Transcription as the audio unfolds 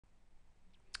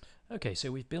Okay,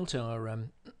 so we've built our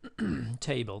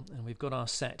table and we've got our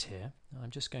set here. I'm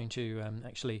just going to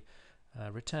actually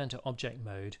return to object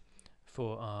mode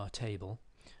for our table,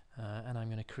 and I'm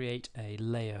going to create a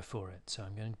layer for it. So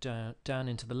I'm going down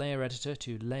into the layer editor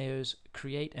to layers,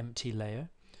 create empty layer.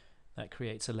 That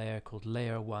creates a layer called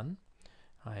layer 1.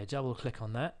 I double click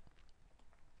on that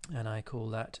and I call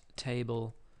that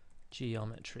table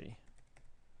geometry,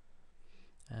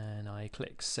 and I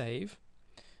click save.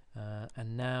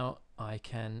 And now I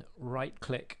can right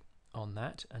click on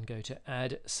that and go to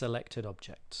add selected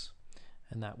objects,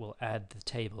 and that will add the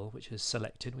table which is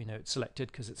selected. We know it's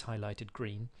selected because it's highlighted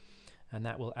green, and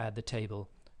that will add the table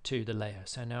to the layer.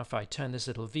 So now if I turn this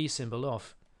little V symbol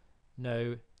off,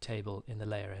 no table in the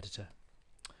layer editor.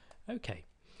 Okay,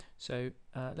 so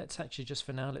let's actually just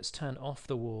for now let's turn off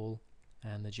the wall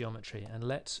and the geometry, and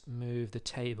let's move the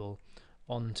table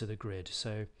onto the grid.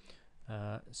 So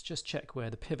let's just check where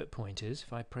the pivot point is.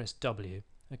 If I press W,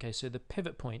 okay, so the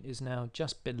pivot point is now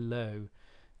just below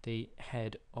the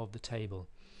head of the table,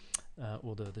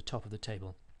 or the top of the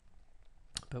table.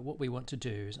 But what we want to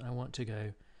do is I want to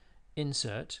go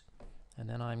insert, and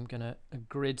then I'm going to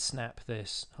grid snap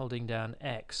this, holding down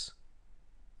X.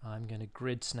 I'm going to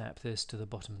grid snap this to the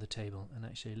bottom of the table. And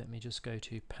actually let me just go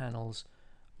to panels,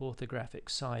 orthographic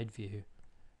side view,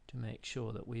 to make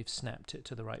sure that we've snapped it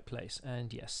to the right place.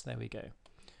 And yes, there we go.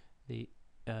 The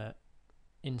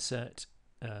insert,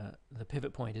 the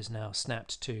pivot point is now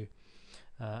snapped to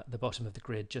the bottom of the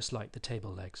grid, just like the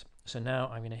table legs. So now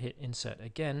I'm going to hit insert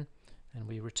again, and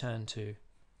we return to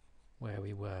where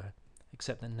we were,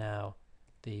 except that now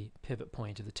the pivot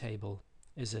point of the table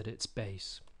is at its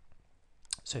base.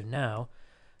 So now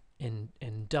in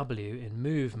W, in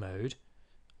move mode,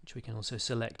 which we can also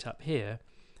select up here,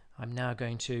 I'm now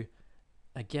going to,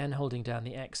 again holding down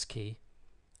the X key,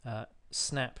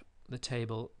 snap the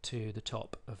table to the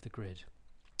top of the grid.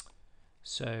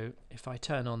 So if I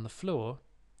turn on the floor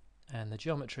and the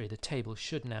geometry, the table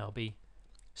should now be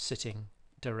sitting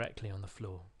directly on the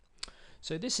floor.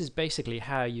 So this is basically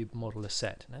how you model a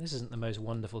set. Now this isn't the most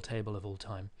wonderful table of all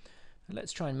time.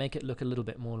 Let's try and make it look a little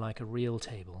bit more like a real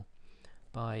table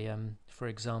by, for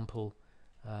example,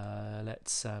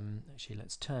 let's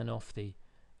turn off the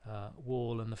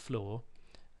wall and the floor,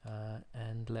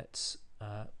 and let's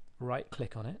right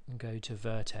click on it and go to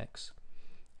vertex.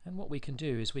 And what we can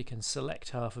do is we can select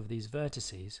half of these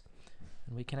vertices,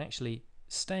 and we can actually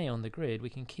stay on the grid. We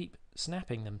can keep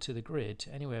snapping them to the grid,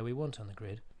 to anywhere we want on the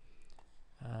grid,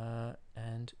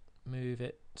 and move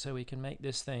it so we can make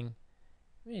this thing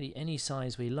really any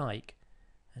size we like,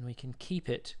 and we can keep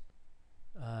it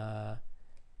the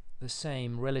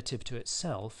same relative to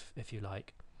itself, if you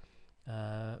like,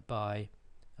 by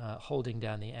holding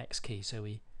down the X key, so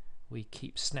we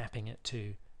keep snapping it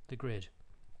to the grid.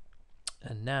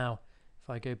 And now if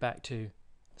I go back to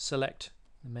select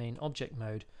the main object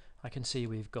mode, I can see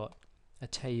we've got a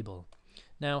table.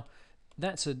 Now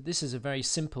this is a very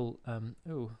simple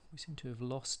oh, we seem to have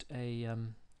lost a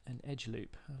an edge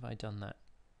loop. Have I done that?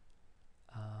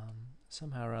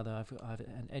 Somehow or other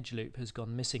an edge loop has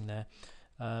gone missing there.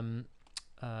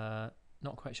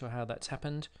 Not quite sure how that's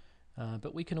happened,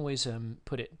 but we can always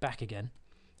put it back again.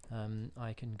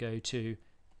 I can go to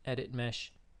Edit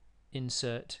Mesh,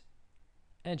 Insert,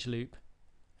 Edge Loop,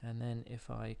 and then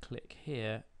if I click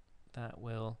here, that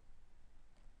will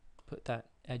put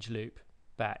that edge loop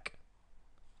back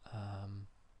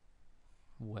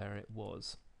where it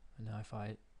was. And now if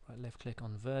I left click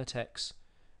on Vertex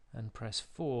and press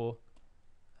 4,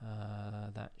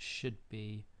 that should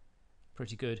be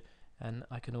pretty good. And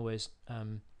I can always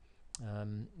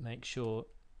make sure,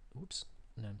 oops,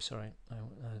 no, I'm sorry,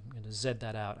 I'm going to Z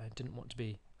that out. I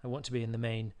want to be in the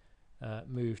main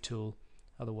move tool,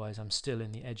 otherwise I'm still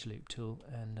in the edge loop tool.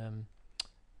 And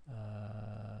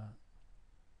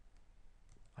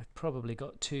I've probably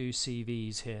got two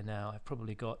CVs here now. I've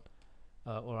probably got,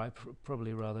 or I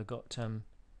probably rather got two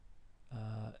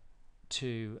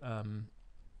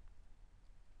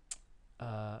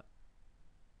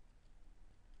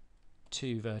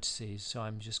two vertices. So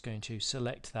I'm just going to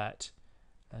select that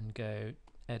and go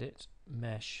Edit,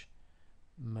 Mesh,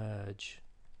 Merge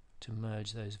to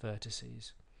merge those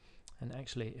vertices. And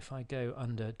actually, if I go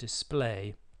under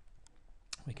Display,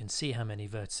 we can see how many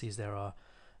vertices there are.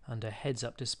 Under Heads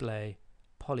Up Display,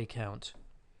 Poly Count,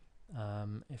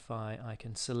 if I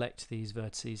can select these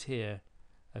vertices here.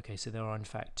 Okay, so there are in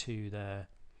fact two there,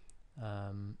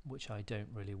 which I don't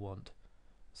really want.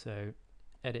 So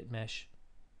Edit Mesh,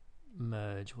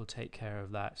 Merge will take care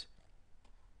of that.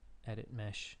 Edit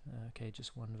Mesh, okay,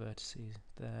 just one vertice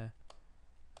there.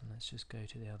 And let's just go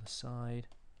to the other side.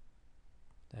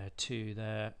 There are two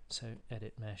there, so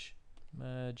edit mesh,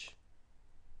 merge.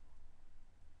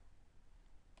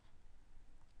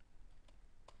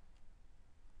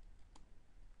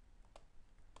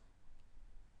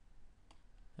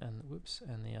 And whoops,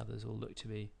 and the others all look to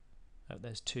be, oh,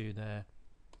 there's two there,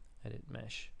 edit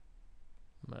mesh,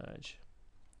 merge.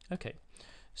 Okay,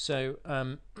 so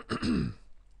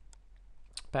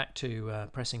back to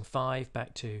pressing 5,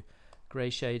 back to grey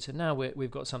shades, and now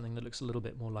we've got something that looks a little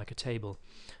bit more like a table.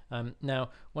 Now,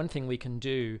 one thing we can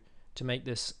do to make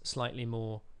this slightly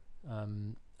more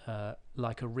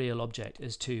like a real object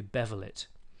is to bevel it.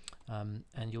 And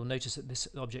you'll notice that this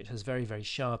object has very, very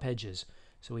sharp edges,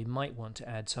 so we might want to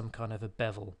add some kind of a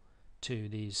bevel to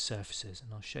these surfaces,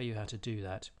 and I'll show you how to do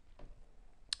that.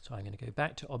 So I'm going to go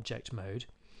back to object mode,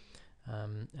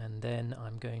 and then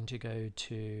I'm going to go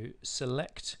to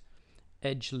select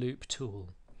edge loop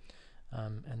tool,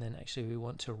 and then actually we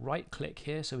want to right click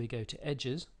here, so we go to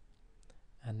edges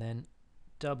and then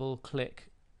double click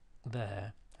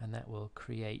there, and that will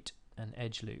create an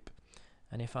edge loop.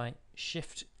 And if I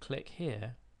shift click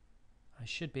here, I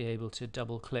should be able to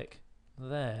double click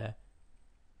there,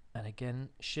 and again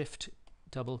shift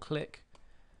double click,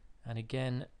 and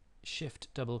again shift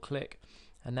double click,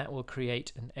 and that will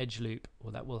create an edge loop,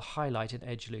 or that will highlight an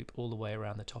edge loop all the way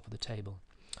around the top of the table.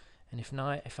 And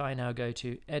if I now go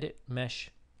to edit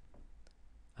mesh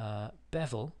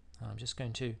bevel, I'm just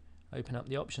going to open up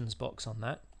the options box on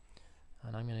that,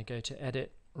 and I'm going to go to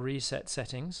edit reset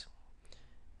settings,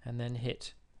 and then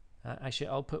hit actually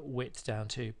I'll put width down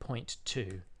to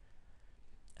 0.2,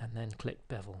 and then click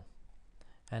bevel,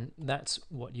 and that's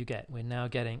what you get. We're now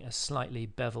getting a slightly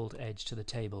beveled edge to the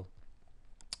table,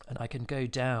 and I can go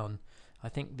down. I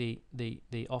think the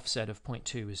offset of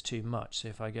 0.2 is too much, so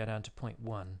if I go down to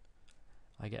 0.1,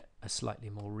 I get a slightly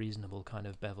more reasonable kind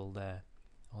of bevel there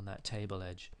on that table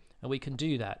edge. And we can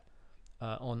do that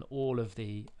on all of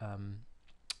the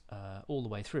all the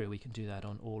way through. We can do that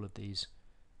on all of these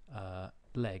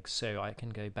legs. So I can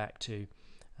go back to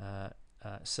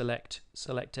select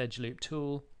edge loop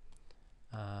tool,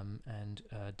 and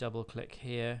double click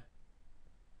here,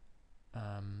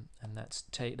 and that's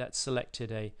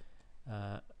selected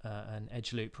an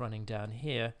edge loop running down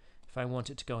here. If I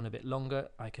want it to go on a bit longer,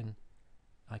 I can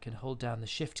hold down the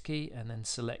shift key and then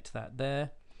select that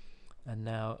there, and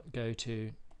now go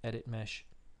to edit mesh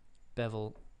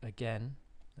bevel again.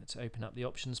 Let's open up the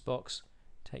options box,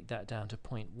 take that down to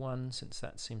 0.1 since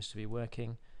that seems to be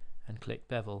working, and click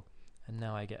bevel, and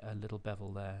now I get a little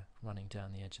bevel there running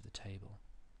down the edge of the table.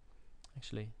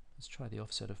 Actually, let's try the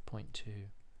offset of 0.2.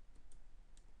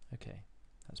 Okay,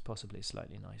 that's possibly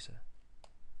slightly nicer.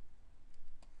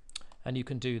 And you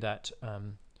can do that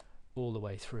all the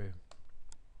way through.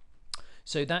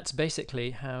 So that's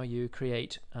basically how you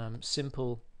create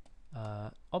simple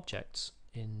objects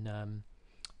in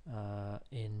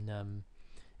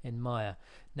Maya.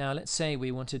 Now, let's say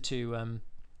we wanted to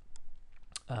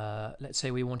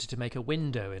make a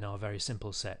window in our very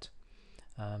simple set.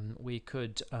 We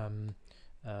could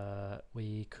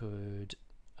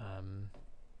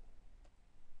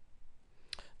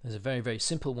there's a very, very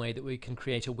simple way that we can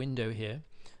create a window here.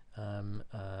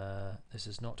 This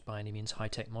is not by any means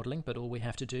high-tech modeling, but all we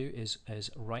have to do is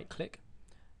right-click,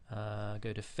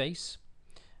 go to Face,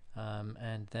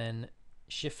 and then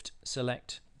Shift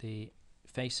select the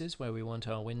faces where we want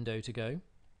our window to go,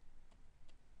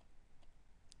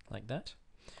 like that,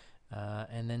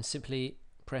 and then simply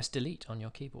press Delete on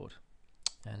your keyboard,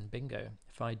 and bingo.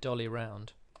 If I dolly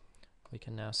round, we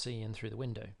can now see in through the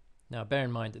window. Now, bear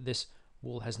in mind that this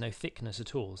wall has no thickness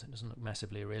at all, so it doesn't look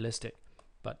massively realistic,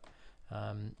 but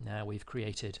now we've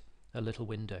created a little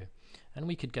window, and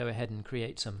we could go ahead and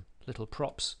create some little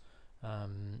props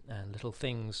and little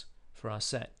things for our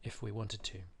set if we wanted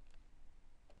to.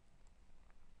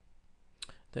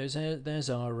 There's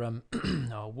our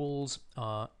our walls,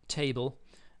 our table,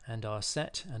 and our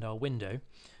set, and our window,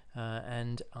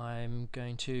 and I'm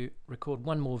going to record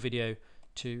one more video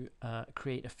to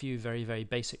create a few very, very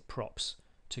basic props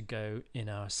to go in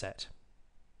our set.